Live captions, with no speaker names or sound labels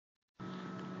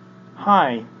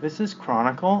Hi, this is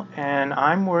Chronicle, and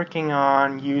I'm working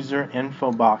on user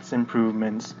Infobox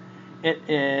improvements. It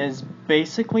is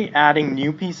basically adding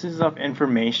new pieces of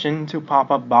information to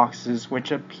pop-up boxes which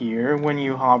appear when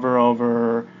you hover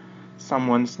over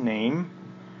someone's name.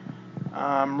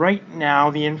 Right now,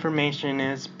 the information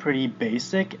is pretty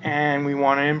basic, and we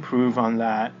want to improve on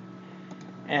that.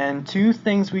 And two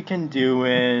things we can do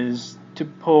is to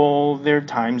pull their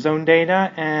time zone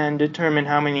data and determine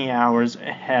how many hours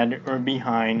ahead or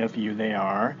behind of you they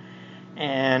are,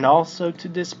 and also to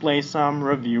display some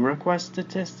review request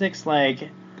statistics like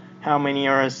how many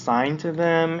are assigned to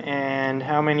them and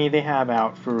how many they have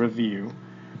out for review.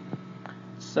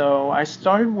 So I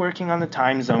started working on the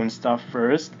time zone stuff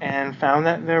first and found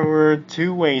that there were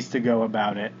two ways to go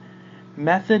about it.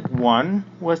 Method 1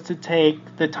 was to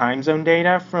take the time zone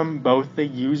data from both the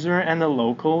user and the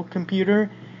local computer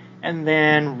and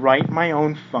then write my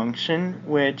own function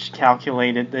which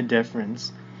calculated the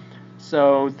difference.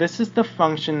 So this is the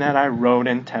function that I wrote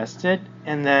and tested,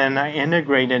 and then I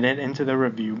integrated it into the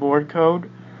review board code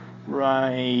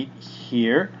right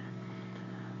here.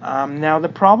 Now the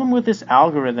problem with this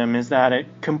algorithm is that it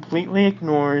completely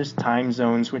ignores time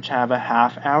zones which have a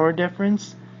half-hour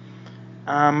difference.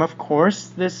 Of course,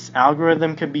 this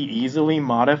algorithm could be easily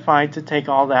modified to take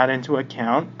all that into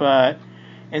account, but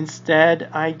instead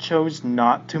I chose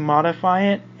not to modify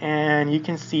it, and you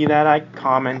can see that I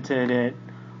commented it,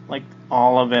 like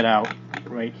all of it out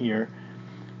right here.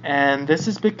 And this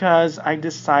is because I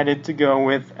decided to go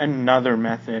with another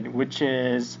method, which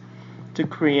is to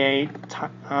create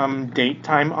date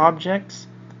time objects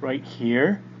right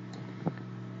here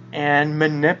and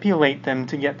manipulate them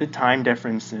to get the time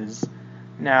differences.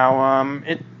 Now,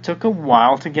 it took a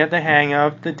while to get the hang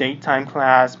of the datetime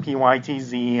class,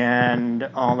 PYTZ, and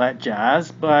all that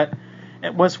jazz, but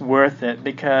it was worth it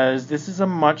because this is a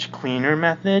much cleaner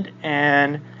method,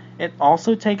 and it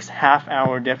also takes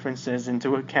half-hour differences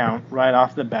into account right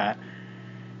off the bat.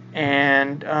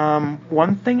 And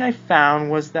one thing I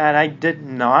found was that I did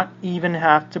not even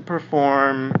have to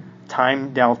perform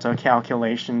time delta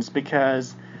calculations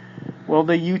because, well,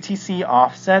 the UTC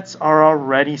offsets are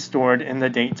already stored in the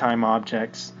datetime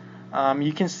objects.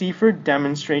 You can see for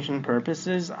demonstration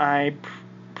purposes, I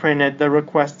printed the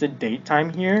requested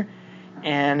datetime here,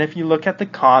 and if you look at the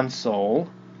console,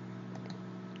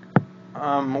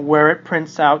 where it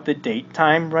prints out the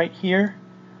datetime right here,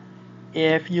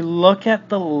 if you look at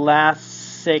the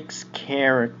last 6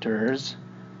 characters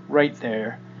right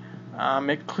there,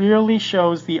 it clearly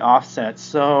shows the offset,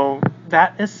 so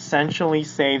that essentially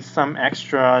saves some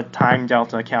extra time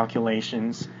delta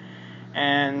calculations.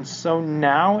 And so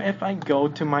now if I go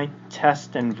to my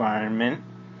test environment,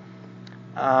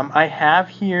 I have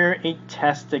here a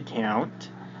test account,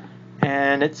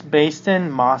 and it's based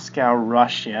in Moscow,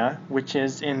 Russia, which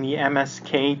is in the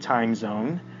MSK time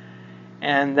zone,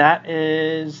 and that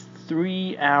is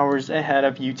 3 hours ahead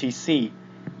of UTC.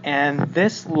 And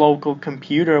this local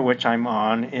computer which I'm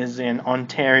on is in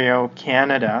Ontario,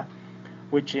 Canada,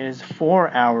 which is 4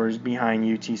 hours behind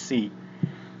UTC.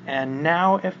 And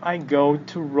now if I go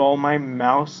to roll my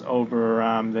mouse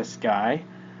over this guy,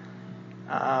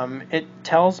 it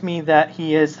tells me that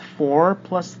he is 4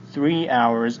 plus 3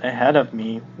 hours ahead of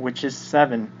me, which is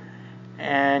 7.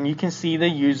 And you can see the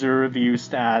user review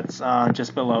stats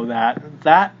just below that.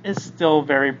 That is still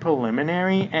very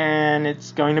preliminary, and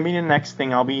it's going to be the next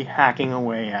thing I'll be hacking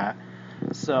away at.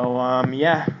 So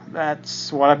yeah,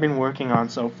 that's what I've been working on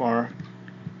so far.